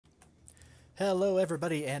Hello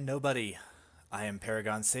everybody and nobody. I am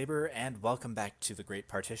Paragon Saber and welcome back to the Great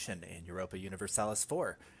Partition in Europa Universalis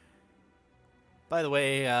 4. By the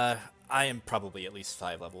way, I am probably at least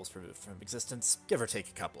 5 levels removed from existence, give or take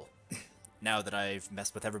a couple. Now that I've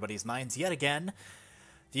messed with everybody's minds yet again,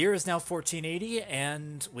 the year is now 1480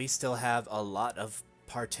 and we still have a lot of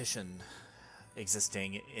partition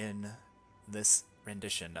existing in this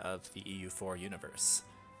rendition of the EU4 universe.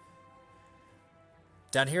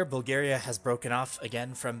 Down here, Bulgaria has broken off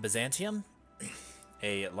again from Byzantium.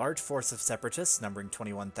 A large force of separatists, numbering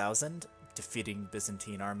 21,000, defeating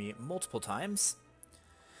Byzantine army multiple times.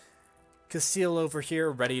 Castile over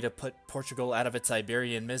here, ready to put Portugal out of its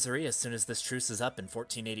Iberian misery as soon as this truce is up in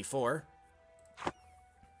 1484.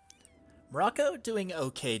 Morocco doing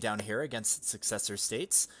okay down here against its successor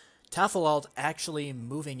states. Tafilalt actually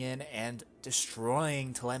moving in and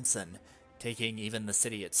destroying Tlemcen, taking even the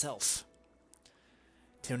city itself.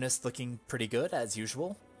 Tunis looking pretty good, as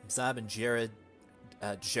usual. Zab and Jared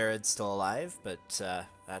still alive, but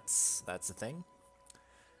that's a thing.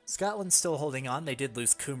 Scotland's still holding on. They did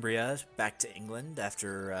lose Cumbria back to England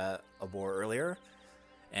after a war earlier.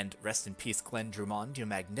 And rest in peace, Glenn Drummond, you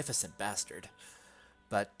magnificent bastard.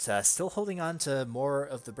 But still holding on to more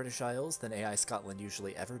of the British Isles than AI Scotland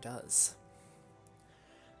usually ever does.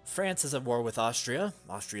 France is at war with Austria.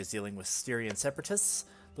 Austria is dealing with Styrian separatists.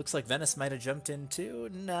 Looks like Venice might have jumped in too.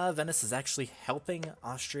 Nah, Venice is actually helping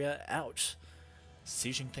Austria out,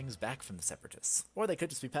 sieging things back from the separatists. Or they could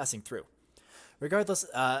just be passing through. Regardless,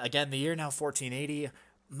 again, the year now 1480.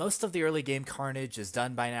 Most of the early game carnage is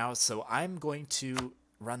done by now, so I'm going to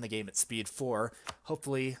run the game at speed 4.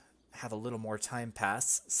 Hopefully have a little more time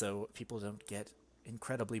pass so people don't get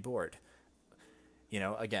incredibly bored. You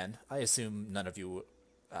know, again, I assume none of you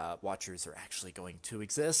watchers are actually going to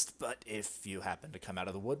exist, but if you happen to come out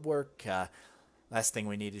of the woodwork, last thing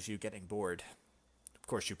we need is you getting bored. Of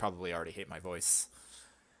course, you probably already hate my voice.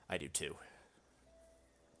 I do too.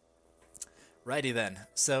 Righty then,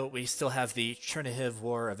 so we still have the Chernihiv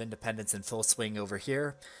War of Independence in full swing over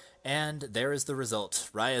here, and there is the result.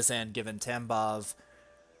 Ryazan given Tambov,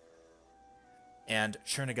 and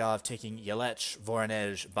Chernigov taking Yelech,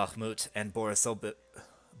 Voronezh, Bakhmut, and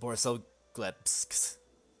Borisoglebsk.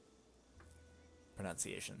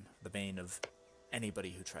 Pronunciation, the bane of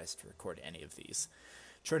anybody who tries to record any of these.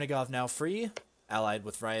 Chernigov now free, allied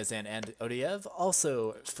with Ryazan and Odiev,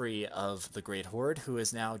 also free of the Great Horde, who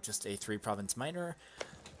is now just a 3-province minor,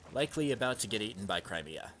 likely about to get eaten by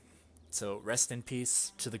Crimea. So rest in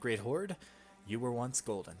peace to the Great Horde, you were once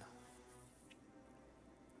golden.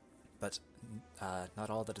 But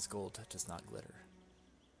not all that is gold does not glitter.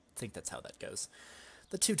 I think that's how that goes.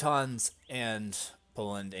 The Teutons and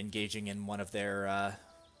Poland engaging in one of their,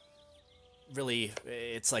 really,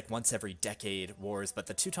 it's like once every decade wars, but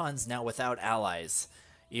the Teutons now without allies,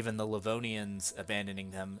 even the Livonians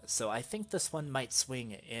abandoning them, so I think this one might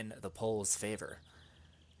swing in the Poles' favor.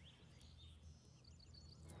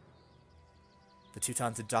 The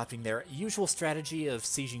Teutons adopting their usual strategy of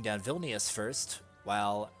sieging down Vilnius first,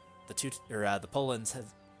 while the Poles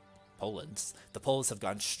have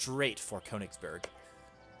gone straight for Königsberg.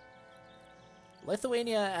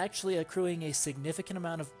 Lithuania actually accruing a significant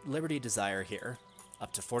amount of liberty desire here,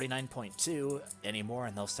 up to 49.2 anymore,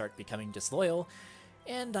 and they'll start becoming disloyal,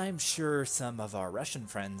 and I'm sure some of our Russian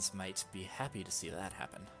friends might be happy to see that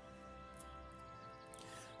happen.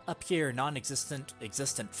 Up here,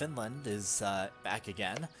 existent Finland is back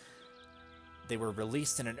again. They were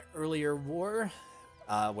released in an earlier war,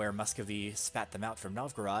 where Muscovy spat them out from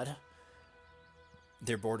Novgorod.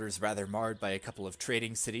 Their borders rather marred by a couple of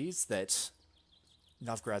trading cities that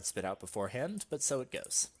Novgorod spit out beforehand, but so it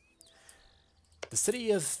goes. The city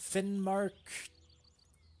of Finnmark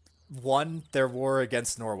won their war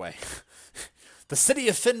against Norway. The city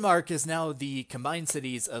of Finnmark is now the combined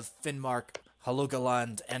cities of Finnmark,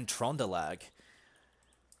 Hålogaland, and Trondelag.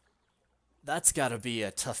 That's gotta be a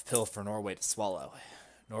tough pill for Norway to swallow.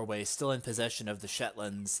 Norway still in possession of the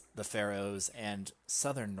Shetlands, the Faroes, and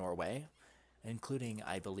southern Norway, including,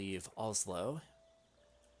 I believe, Oslo.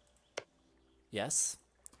 Yes,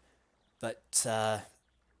 but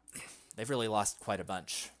they've really lost quite a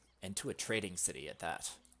bunch, and to a trading city at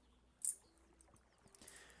that.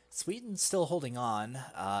 Sweden's still holding on.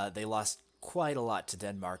 They lost quite a lot to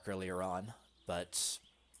Denmark earlier on, but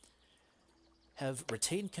have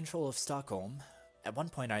retained control of Stockholm. At one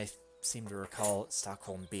point I seem to recall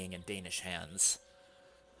Stockholm being in Danish hands.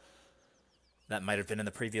 That might have been in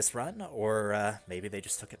the previous run, or maybe they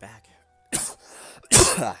just took it back.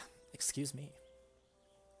 Excuse me.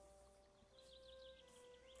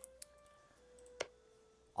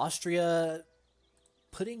 Austria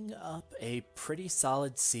putting up a pretty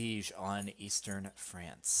solid siege on eastern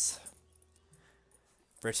France.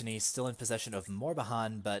 Brittany still in possession of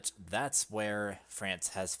Morbihan, but that's where France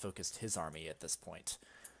has focused his army at this point,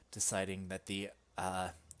 deciding that the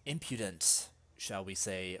impudent, shall we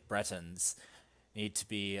say, Bretons need to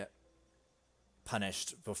be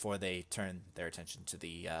punished before they turn their attention to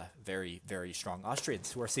the very, very strong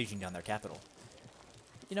Austrians who are sieging down their capital.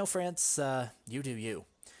 You know, France, you do you.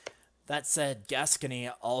 That said, Gascony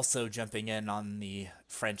also jumping in on the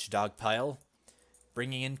French dogpile,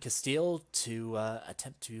 bringing in Castile to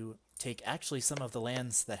attempt to take actually some of the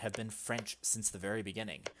lands that have been French since the very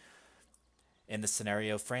beginning. In this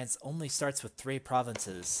scenario, France only starts with 3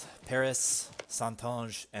 provinces, Paris,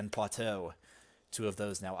 Saintonge, and Poitou, 2 of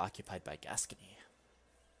those now occupied by Gascony.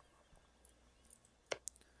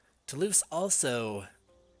 Toulouse also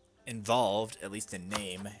involved, at least in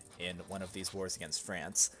name, in one of these wars against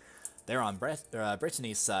France. They're on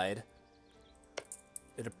Brittany's side.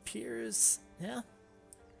 It appears, yeah.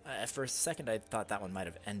 For a second I thought that one might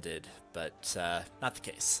have ended, but not the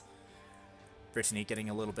case. Brittany getting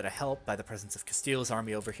a little bit of help by the presence of Castile's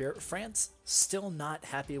army over here. France still not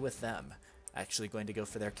happy with them. Actually going to go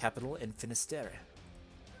for their capital in Finisterre.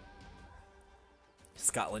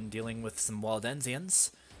 Scotland dealing with some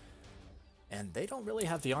Waldensians. And they don't really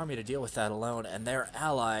have the army to deal with that alone. And their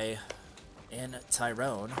ally in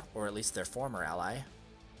Tyrone, or at least their former ally.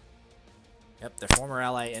 Yep, their former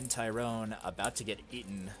ally in Tyrone about to get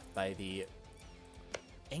eaten by the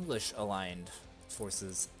English-aligned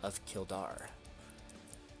forces of Kildare.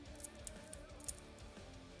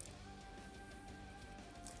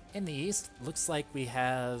 In the east, looks like we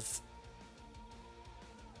have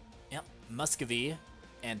Muscovy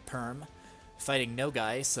and Perm fighting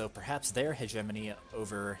Nogai, so perhaps their hegemony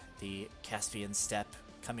over the Caspian steppe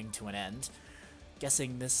coming to an end.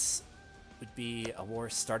 Guessing this would be a war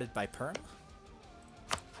started by Perm?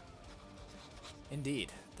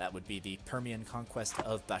 Indeed, that would be the Permian conquest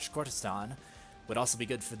of Bashkortostan. Would also be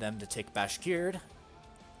good for them to take Bashkir,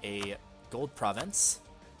 a gold province.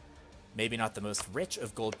 Maybe not the most rich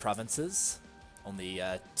of gold provinces, only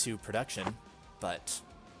 2 production, but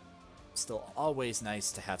still always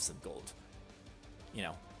nice to have some gold. You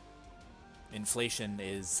know, inflation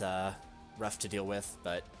is rough to deal with,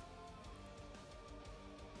 but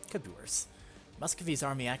could be worse. Muscovy's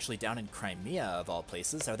army actually down in Crimea, of all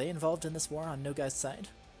places. Are they involved in this war on Nogai's side?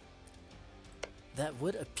 That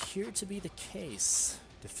would appear to be the case.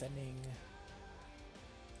 Defending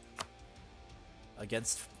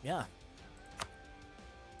against, yeah.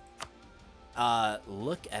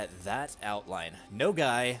 Look at that outline.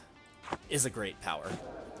 Nogai is a great power.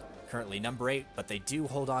 Currently number 8, but they do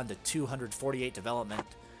hold on to 248 development,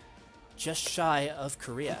 just shy of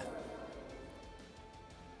Korea.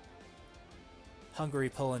 Hungary,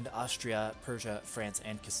 Poland, Austria, Persia, France,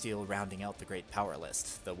 and Castile rounding out the great power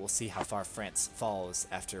list, though we'll see how far France falls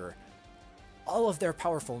after all of their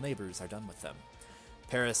powerful neighbors are done with them.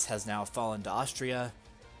 Paris has now fallen to Austria.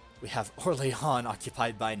 We have Orléans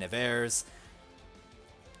occupied by Nevers.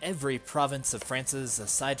 Every province of France's,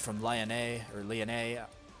 aside from Lyonnais,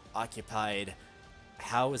 occupied.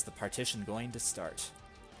 How is the partition going to start?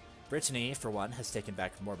 Brittany, for one, has taken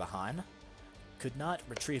back Morbihan. Could not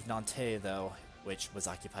retrieve Nantes, though, which was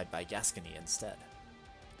occupied by Gascony instead.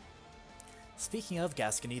 Speaking of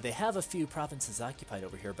Gascony, they have a few provinces occupied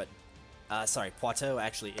over here, but, Poitou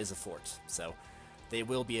actually is a fort, so they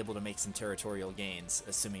will be able to make some territorial gains,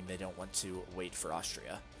 assuming they don't want to wait for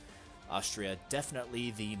Austria. Austria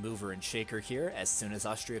definitely the mover and shaker here. As soon as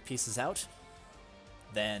Austria pieces out,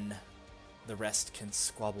 then the rest can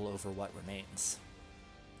squabble over what remains.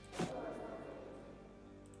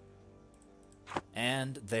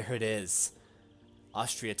 And there it is.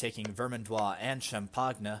 Austria taking Vermandois and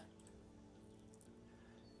Champagne.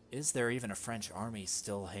 Is there even a French army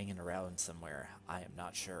still hanging around somewhere? I am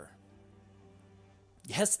not sure.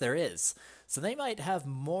 Yes, there is. So they might have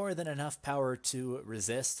more than enough power to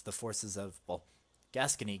resist the forces of, well,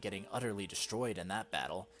 Gascony getting utterly destroyed in that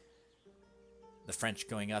battle. The French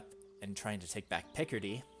going up and trying to take back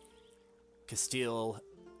Picardy. Castile,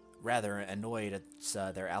 rather annoyed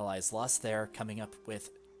at their allies' loss there, coming up with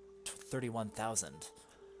 31,000.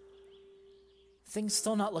 Things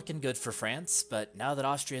still not looking good for France, but now that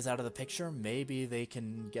Austria's out of the picture, maybe they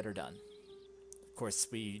can get her done. Of course,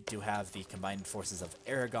 we do have the combined forces of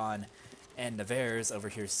Aragon and Nevers over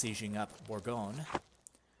here sieging up Bourgogne.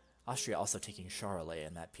 Austria also taking Charolais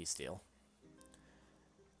in that peace deal.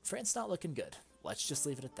 France not looking good. Let's just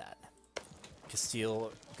leave it at that.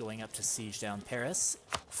 Castile going up to siege down Paris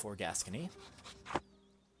for Gascony.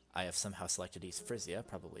 I have somehow selected East Frisia,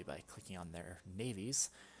 probably by clicking on their navies.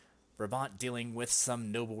 Brabant dealing with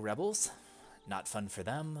some noble rebels. Not fun for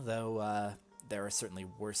them, though there are certainly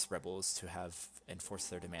worse rebels to have enforced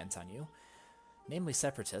their demands on you. Namely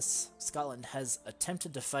separatists. Scotland has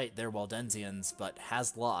attempted to fight their Waldensians, but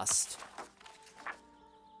has lost.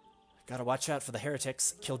 Gotta watch out for the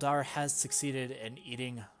heretics. Kildare has succeeded in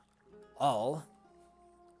eating all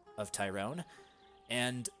of Tyrone,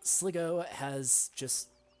 and Sligo has just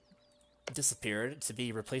disappeared to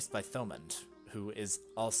be replaced by Thomond, who is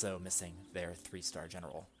also missing their 3-star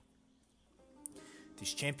general.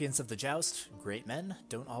 These champions of the joust, great men,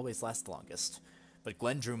 don't always last the longest. But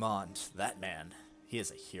Glenn Drummond, that man, he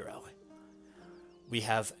is a hero. We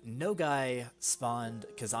have Nogai spawned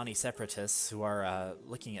Kazani separatists who are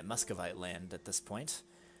looking at Muscovite land at this point.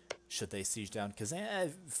 Should they siege down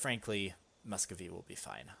Kazan? Frankly, Muscovy will be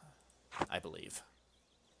fine, I believe.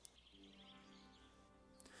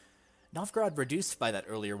 Novgorod reduced by that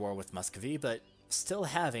earlier war with Muscovy, but still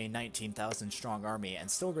have a 19,000 strong army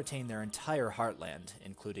and still retain their entire heartland,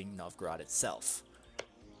 including Novgorod itself.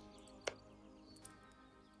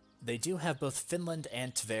 They do have both Finland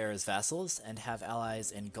and Tver as vassals, and have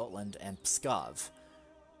allies in Gotland and Pskov.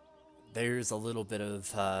 There's a little bit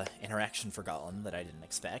of interaction for Gotland that I didn't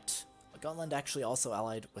expect. Gotland actually also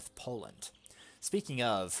allied with Poland. Speaking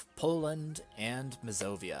of, Poland and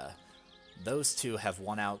Mazovia. Those two have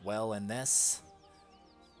won out well in this.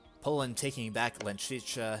 Poland taking back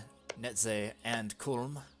Lęczyce, Netze, and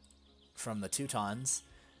Kulm from the Teutons.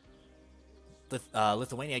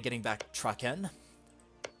 Lithuania getting back Traken.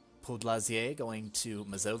 Podlasie going to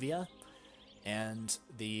Mazovia. And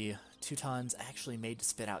the Teutons actually made to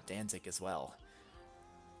spit out Danzig as well.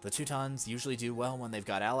 The Teutons usually do well when they've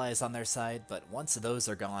got allies on their side, but once those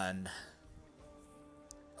are gone...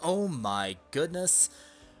 Oh my goodness!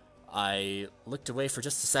 I looked away for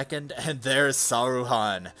just a second, and there's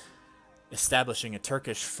Saruhan, establishing a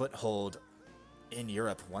Turkish foothold in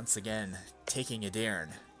Europe once again, taking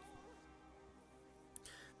Edirne.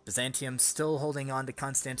 Byzantium still holding on to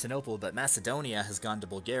Constantinople, but Macedonia has gone to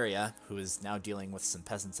Bulgaria, who is now dealing with some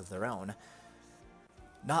peasants of their own.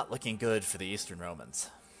 Not looking good for the Eastern Romans.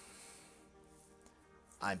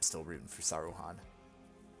 I'm still rooting for Saruhan.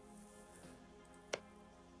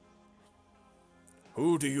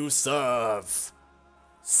 Who do you serve?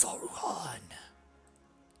 Saruhan.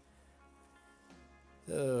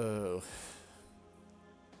 Oh.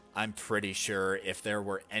 I'm pretty sure if there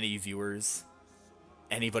were any viewers,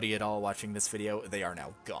 anybody at all watching this video, they are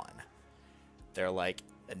now gone. They're like,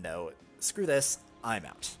 no, screw this, I'm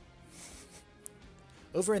out.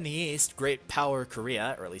 Over in the east, Great Power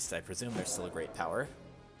Korea, or at least I presume they're still a great power.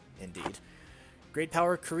 Indeed. Great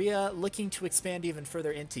Power Korea looking to expand even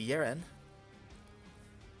further into Yeren.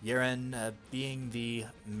 Yeren being the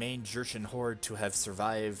main Jurchen horde to have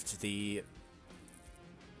survived the...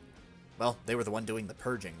 Well, they were the one doing the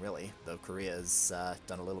purging, really, though Korea's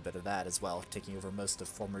done a little bit of that as well, taking over most of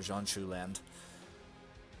former Jiangsu land.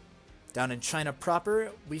 Down in China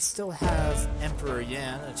proper, we still have Emperor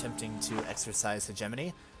Yan attempting to exercise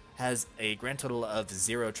hegemony. Has a grand total of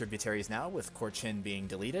 0 tributaries now, with Korchin being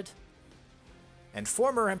deleted. And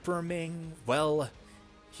former Emperor Ming, well,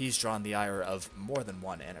 he's drawn the ire of more than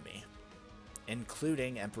one enemy,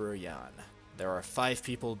 including Emperor Yan. There are 5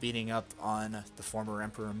 people beating up on the former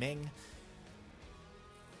Emperor Ming.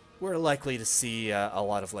 We're likely to see a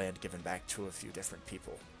lot of land given back to a few different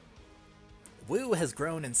people. Wu has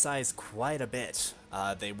grown in size quite a bit.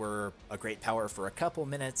 They were a great power for a couple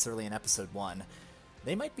minutes early in episode 1.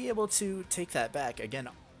 They might be able to take that back. Again,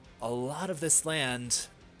 a lot of this land,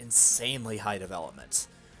 insanely high development.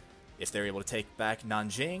 If they're able to take back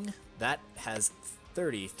Nanjing, that has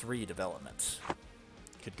 33 development.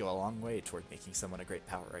 Could go a long way toward making someone a great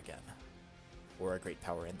power again. Or a great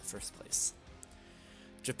power in the first place.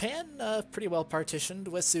 Japan, pretty well partitioned.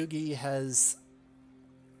 Uesugi has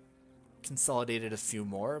consolidated a few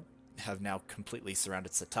more, have now completely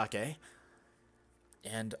surrounded Satake,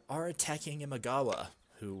 and are attacking Imagawa,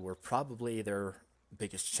 who were probably their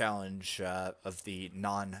biggest challenge of the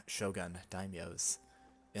non-shogun daimyos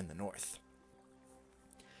in the north.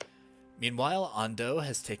 Meanwhile, Ando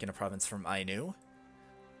has taken a province from Ainu.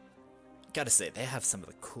 Gotta say, they have some of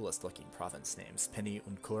the coolest looking province names. Penny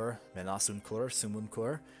Unkur, Menas Unkur,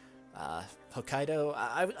 Sumunkur. Hokkaido,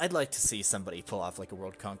 I'd like to see somebody pull off like a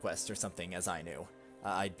world conquest or something as Ainu.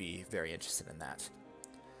 I'd be very interested in that.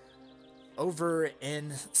 Over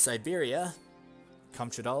in Siberia,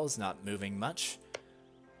 Kamchadal's not moving much.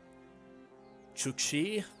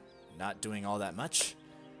 Chukchi, not doing all that much.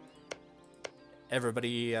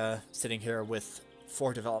 Everybody sitting here with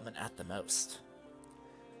 4 development at the most.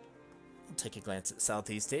 We'll take a glance at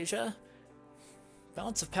Southeast Asia.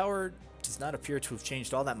 Balance of power does not appear to have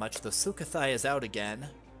changed all that much. The Sukhothai is out again.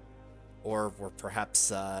 Or were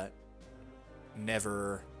perhaps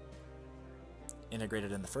never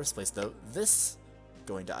integrated in the first place, though. This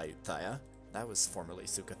going to Ayutthaya. That was formerly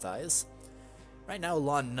Sukhothai's. Right now,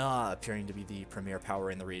 Lan Na appearing to be the premier power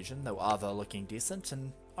in the region, though Ava looking decent,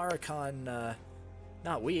 and Arakan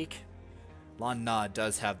not weak. Lan Na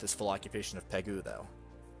does have this full occupation of Pegu, though.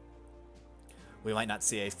 We might not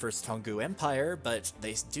see a First Honggu Empire, but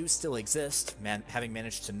they do still exist, having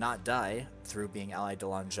managed to not die through being allied to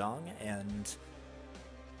Lanzhang and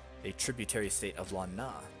a tributary state of Lan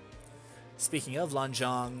Na. Speaking of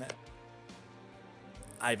Lanzhang,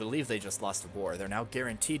 I believe they just lost a war. They're now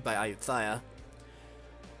guaranteed by Ayutthaya.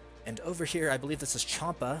 And over here, I believe this is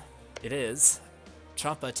Champa. It is.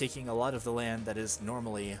 Champa taking a lot of the land that is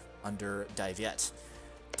normally under Daiviet.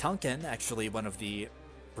 Tonkin, actually one of the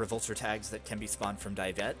revolter tags that can be spawned from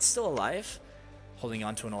Daiviet, still alive, holding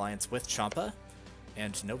on to an alliance with Champa,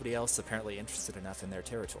 and nobody else apparently interested enough in their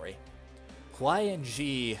territory. Huai and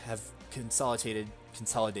Ji have consolidated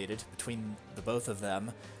between the both of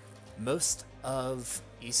them most of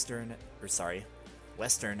Western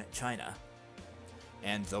China.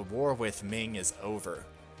 And the war with Ming is over.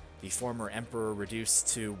 The former emperor reduced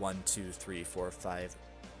to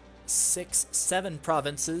 7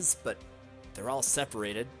 provinces, but they're all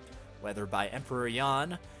separated, whether by Emperor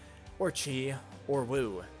Yan, or Qi, or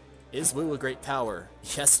Wu. Is Wu a great power?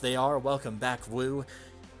 Yes, they are. Welcome back, Wu.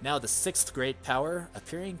 Now the 6th great power,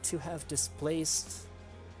 appearing to have displaced...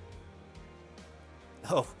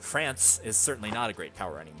 Oh, France is certainly not a great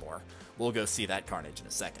power anymore. We'll go see that carnage in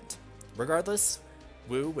a second. Regardless,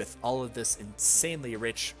 Wu, with all of this insanely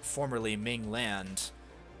rich, formerly Ming land,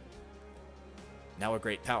 now a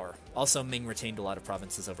great power. Also, Ming retained a lot of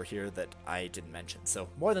provinces over here that I didn't mention, so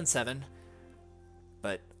more than 7,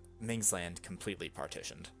 but Ming's land completely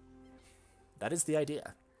partitioned. That is the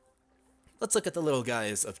idea. Let's look at the little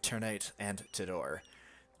guys of Ternate and Tidor.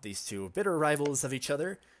 These two bitter rivals of each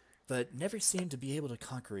other, but never seem to be able to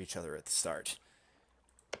conquer each other at the start.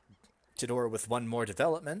 Tidor with 1 more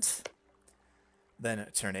development than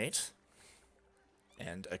Ternate,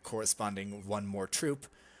 and a corresponding 1 more troop,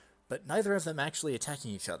 but neither of them actually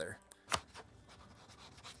attacking each other.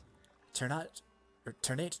 Ternate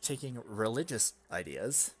taking religious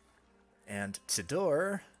ideas, and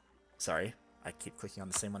Tidor... Sorry, I keep clicking on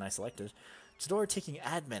the same one I selected. Tidor taking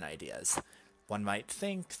admin ideas. One might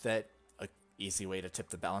think that an easy way to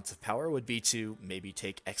tip the balance of power would be to maybe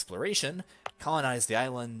take exploration, colonize the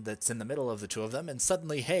island that's in the middle of the two of them, and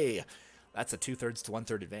suddenly, hey, that's a 2/3 to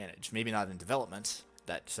 1/3 advantage. Maybe not in development,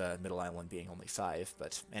 that middle island being only 5,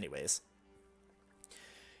 but anyways.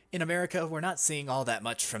 In America, we're not seeing all that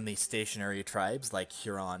much from the stationary tribes like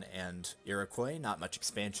Huron and Iroquois, not much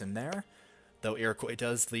expansion there, though Iroquois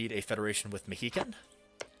does lead a federation with Mexican,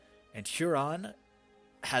 and Huron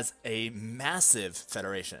has a massive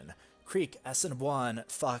federation. Creek, Assiniboine,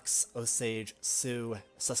 Fox, Osage, Sioux,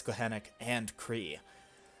 Susquehannock, and Cree.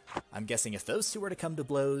 I'm guessing if those two were to come to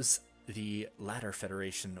blows, the latter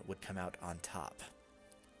federation would come out on top.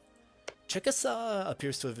 Chickasaw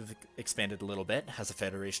appears to have expanded a little bit, has a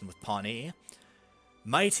federation with Pawnee.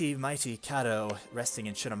 Mighty Caddo resting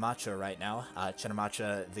in Chitimacha right now.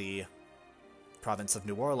 Chitimacha, the province of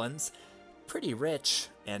New Orleans, pretty rich,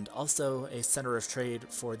 and also a center of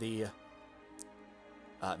trade for the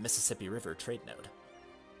Mississippi River trade node.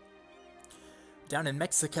 Down in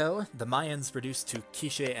Mexico, the Mayans reduced to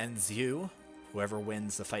Quiche and Ziu. Whoever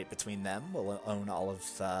wins the fight between them will own all of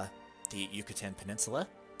the Yucatan Peninsula,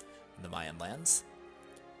 the Mayan lands.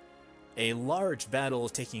 A large battle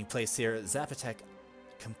taking place here. Zapotec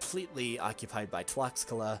completely occupied by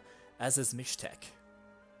Tlaxcala, as is Mixtec.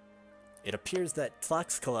 It appears that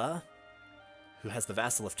Tlaxcala, who has the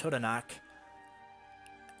vassal of Totonac,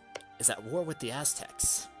 is at war with the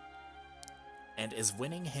Aztecs, and is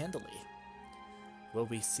winning handily. Will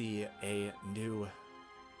we see a new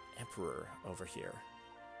emperor over here?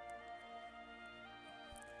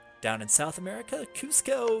 Down in South America,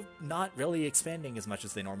 Cusco not really expanding as much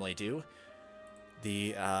as they normally do.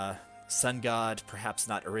 The sun god perhaps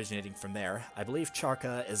not originating from there. I believe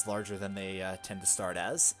Charca is larger than they tend to start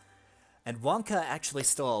as. And Huanca actually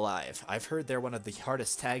still alive. I've heard they're one of the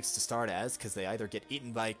hardest tags to start as, because they either get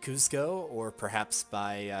eaten by Cusco or perhaps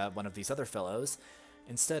by one of these other fellows.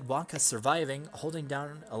 Instead, Huanca surviving, holding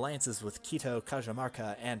down alliances with Quito,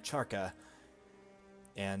 Cajamarca, and Charca,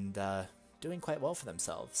 and doing quite well for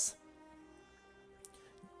themselves.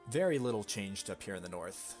 Very little changed up here in the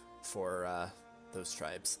north for those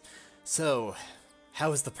tribes. So,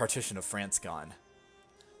 how has the partition of France gone?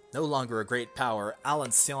 No longer a great power,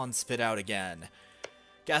 Alençon spit out again.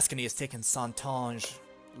 Gascony has taken Saintonge,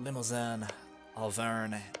 Limousin,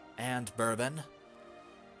 Auvergne, and Bourbon.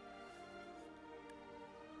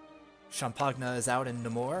 Champagne is out in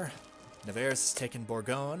Namur. Nevers has taken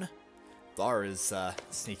Bourgogne. Bar is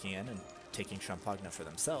sneaking in and taking Champagne for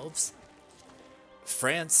themselves.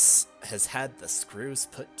 France has had the screws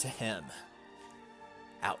put to him.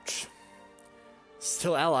 Ouch.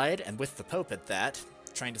 Still allied, and with the Pope at that,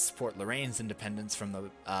 trying to support Lorraine's independence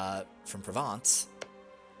from Provence.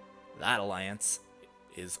 That alliance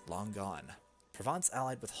is long gone. Provence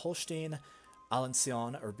allied with Holstein,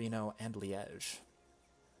 Alençon, Urbino, and Liège.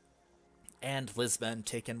 And Lisbon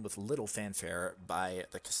taken with little fanfare by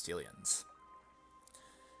the Castilians.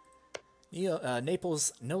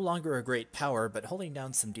 Naples, no longer a great power, but holding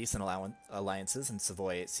down some decent alliances in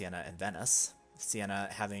Savoy, Siena, and Venice. Siena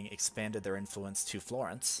having expanded their influence to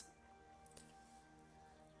Florence.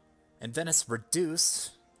 And Venice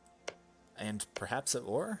reduced, and perhaps at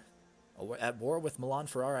war with Milan,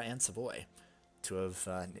 Ferrara, and Savoy. Two of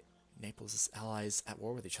Naples' allies at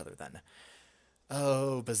war with each other then.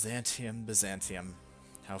 Oh, Byzantium, Byzantium,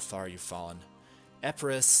 how far you've fallen.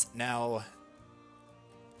 Epirus now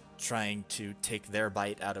trying to take their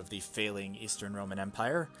bite out of the failing Eastern Roman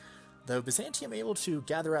Empire, though Byzantium able to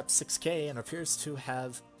gather up 6k and appears to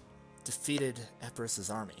have defeated Epirus'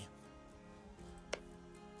 army.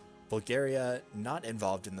 Bulgaria not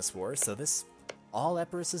involved in this war, so this all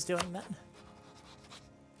Epirus is doing then?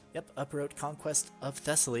 Yep, upwrote conquest of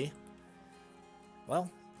Thessaly.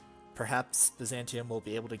 Well, perhaps Byzantium will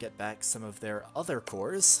be able to get back some of their other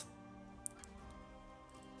cores.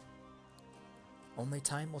 Only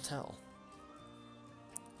time will tell.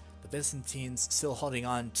 The Byzantines still holding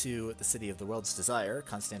on to the city of the world's desire,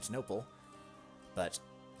 Constantinople, but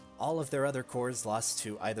all of their other cores lost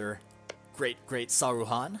to either Great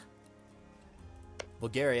Saruhan,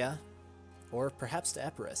 Bulgaria, or perhaps to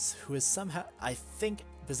Epirus, who is somehow, I think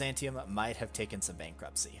Byzantium might have taken some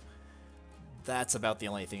bankruptcy. That's about the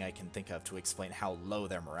only thing I can think of to explain how low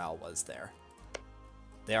their morale was there.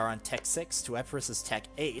 They are on Tech 6 to Epirus' Tech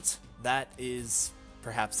 8. That is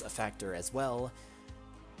perhaps a factor as well,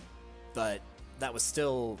 but that was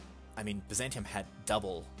still, I mean, Byzantium had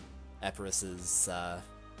double Epirus'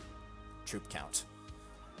 troop count.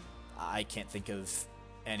 I can't think of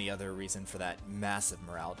any other reason for that massive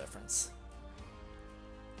morale difference.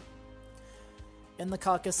 In the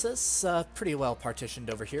Caucasus, pretty well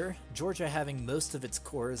partitioned over here. Georgia having most of its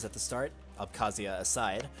cores at the start, Abkhazia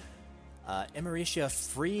aside. Emerytia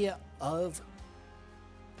free of...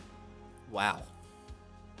 Wow.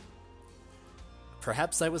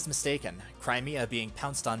 Perhaps I was mistaken. Crimea being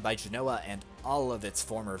pounced on by Genoa and all of its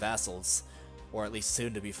former vassals, or at least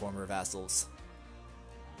soon-to-be former vassals.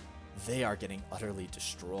 They are getting utterly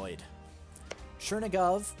destroyed.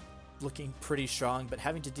 Chernigov looking pretty strong, but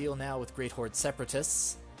having to deal now with Great Horde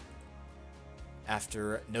separatists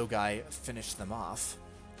after Nogai finished them off.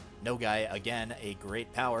 Nogai, again, a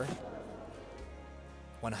great power.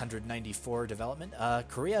 194 development.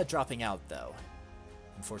 Korea dropping out, though.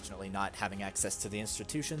 Unfortunately, not having access to the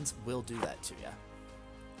institutions will do that to you.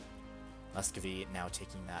 Muscovy now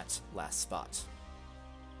taking that last spot.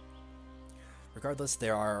 Regardless,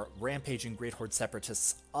 there are rampaging Great Horde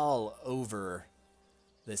separatists all over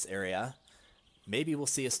this area. Maybe we'll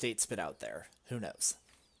see a state spit out there. Who knows?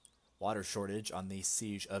 Water shortage on the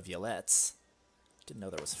siege of Yelets. Didn't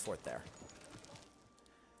know there was a fort there.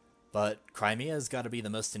 But Crimea's got to be the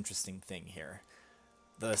most interesting thing here.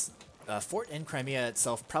 The fort in Crimea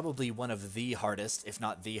itself, probably one of the hardest, if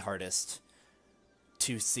not the hardest,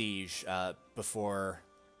 to siege before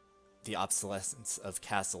the obsolescence of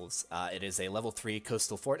castles. It is a level 3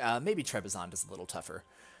 coastal fort. Maybe Trebizond is a little tougher,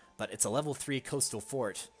 but it's a level 3 coastal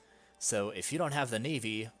fort. So if you don't have the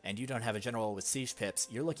navy and you don't have a general with siege pips,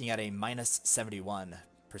 you're looking at a minus 71%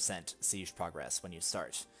 siege progress when you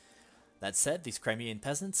start. That said, these Crimean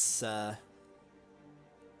peasants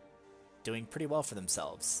doing pretty well for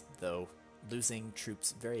themselves, though losing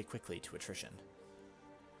troops very quickly to attrition.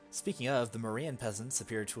 Speaking of, the Marian peasants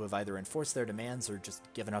appear to have either enforced their demands or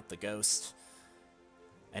just given up the ghost.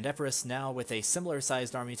 And Epirus now with a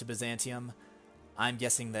similar-sized army to Byzantium. I'm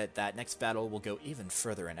guessing that that next battle will go even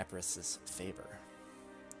further in Epirus' favor.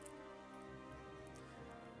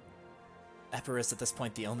 Epirus, at this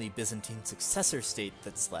point, the only Byzantine successor state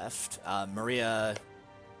that's left. Maria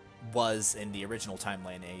was, in the original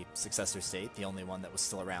timeline, a successor state, the only one that was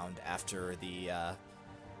still around after the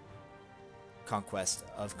conquest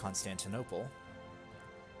of Constantinople.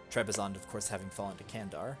 Trebizond, of course, having fallen to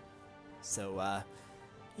Kandar. So,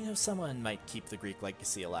 you know, someone might keep the Greek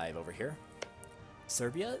legacy alive over here.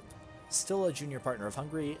 Serbia, still a junior partner of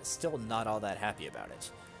Hungary, still not all that happy about it.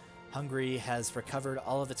 Hungary has recovered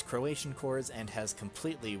all of its Croatian cores and has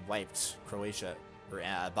completely wiped Croatia, or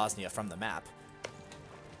Bosnia, from the map.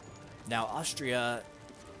 Now Austria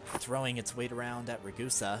throwing its weight around at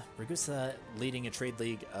Ragusa. Ragusa leading a trade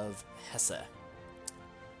league of Hesse.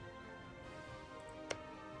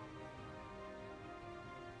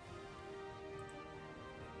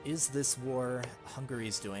 Is this war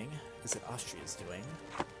Hungary's doing? Is it Austria's doing?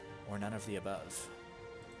 Or none of the above?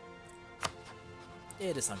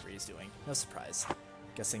 It is Hungary's doing. No surprise.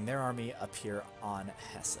 Guessing their army up here on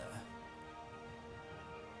Hesse.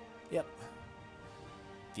 Yep.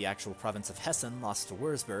 The actual province of Hessen lost to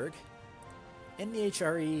Würzburg. In the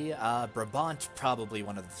HRE, Brabant probably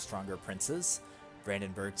one of the stronger princes.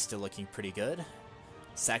 Brandenburg still looking pretty good.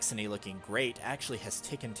 Saxony looking great. Actually has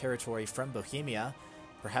taken territory from Bohemia.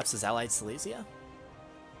 Perhaps as allied Silesia?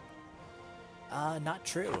 Not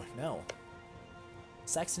true, no.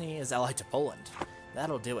 Saxony is allied to Poland.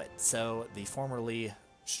 That'll do it. So the formerly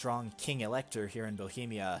strong king-elector here in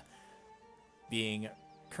Bohemia being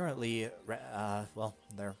currently, well,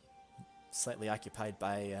 they're slightly occupied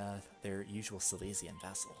by their usual Silesian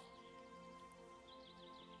vassal.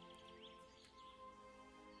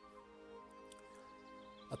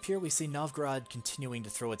 Up here we see Novgorod continuing to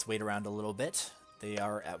throw its weight around a little bit. They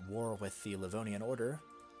are at war with the Livonian Order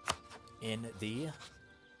in the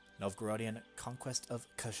Novgorodian conquest of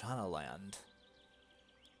Kashana land.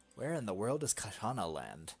 Where in the world is Kashana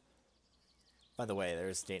land? By the way,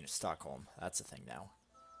 there's Danish Stockholm. That's a thing now.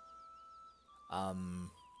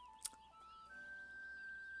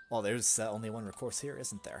 Well, there's only one recourse here,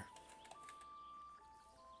 isn't there?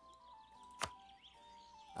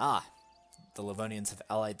 Ah, the Livonians have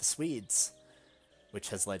allied the Swedes, which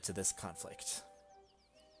has led to this conflict.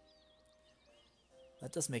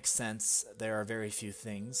 That does make sense. There are very few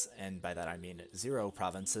things, and by that I mean 0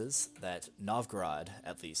 provinces, that Novgorod,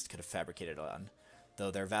 at least, could have fabricated on, though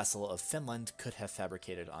their vassal of Finland could have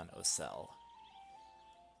fabricated on Osel.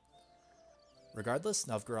 Regardless,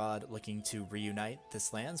 Novgorod looking to reunite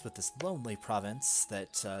this lands with this lonely province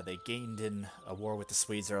that they gained in a war with the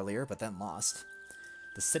Swedes earlier, but then lost.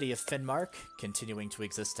 The city of Finnmark continuing to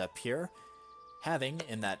exist up here, having,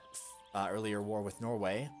 in that earlier war with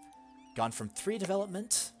Norway, gone from 3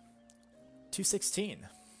 development to 16,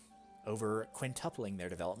 over quintupling their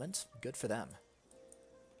development. Good for them.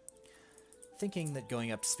 Thinking that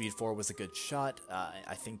going up to speed 4 was a good shot.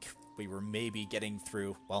 I think we were maybe getting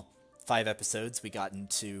through, well, 5 episodes. We got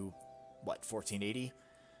into, what, 1480?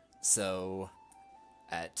 So,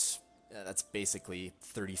 at that's basically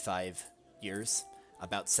 35 years,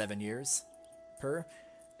 about 7 years per.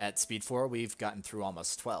 At speed 4, we've gotten through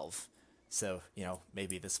almost 12. So, you know,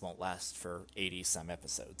 maybe this won't last for 80-some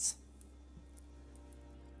episodes.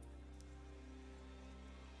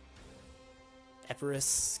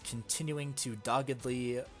 Epirus continuing to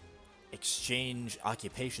doggedly exchange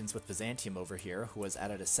occupations with Byzantium over here, who has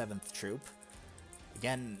added a 7th troop.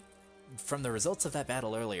 Again, from the results of that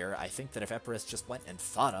battle earlier, I think that if Epirus just went and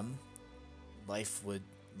fought him, life would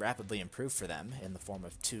rapidly improve for them in the form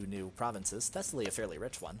of 2 new provinces. Thessaly, a fairly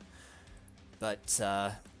rich one. But,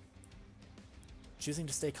 choosing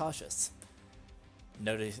to stay cautious.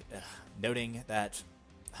 Noting that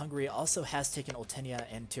Hungary also has taken Oltenia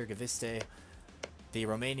and Târgoviste, the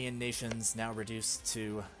Romanian nations now reduced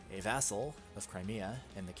to a vassal of Crimea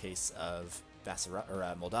in the case of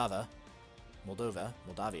Moldavia.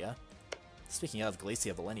 Speaking of,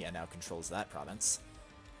 Galicia-Volhynia now controls that province.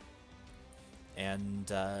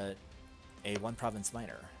 And a 1-province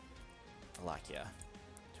minor, Wallachia,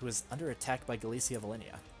 who is under attack by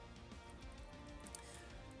Galicia-Volhynia.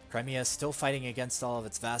 Crimea is still fighting against all of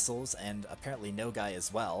its vassals, and apparently Nogai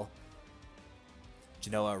as well.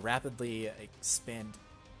 Genoa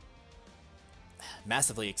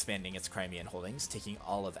massively expanding its Crimean holdings, taking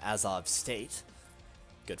all of Azov state.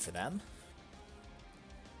 Good for them.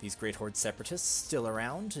 These Great Horde separatists still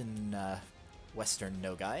around in western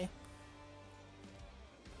Nogai.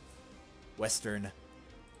 Western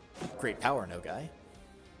Great Power Nogai.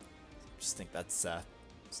 Still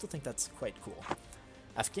think that's quite cool.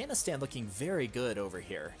 Afghanistan looking very good over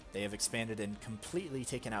here. They have expanded and completely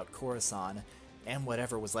taken out Khorasan and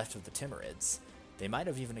whatever was left of the Timurids. They might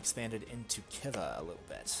have even expanded into Khiva a little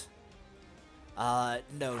bit.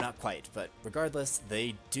 No, not quite, but regardless,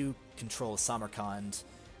 they do control Samarkand,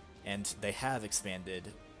 and they have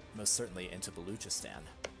expanded, most certainly, into Baluchistan.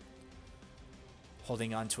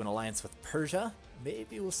 Holding on to an alliance with Persia,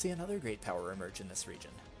 maybe we'll see another great power emerge in this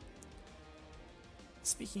region.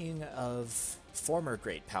 Speaking of former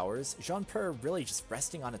great powers, Jean-Per really just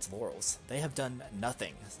resting on its laurels. They have done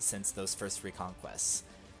nothing since those first reconquests.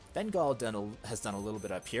 Bengal has done a little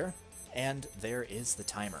bit up here, and there is the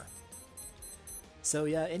timer. So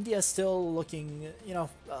yeah, India's still looking, you know,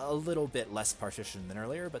 a little bit less partitioned than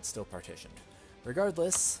earlier, but still partitioned.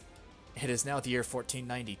 Regardless, it is now the year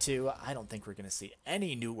 1492. I don't think we're going to see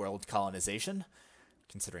any New World colonization,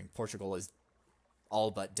 considering Portugal is all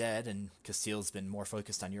but dead and Castile's been more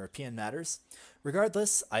focused on European matters.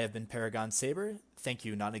 Regardless, I have been Paragon Saber. Thank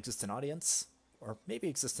you, non-existent audience, or maybe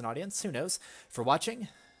existent audience, who knows, for watching.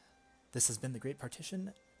 This has been the Great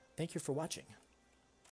Partition. Thank you for watching.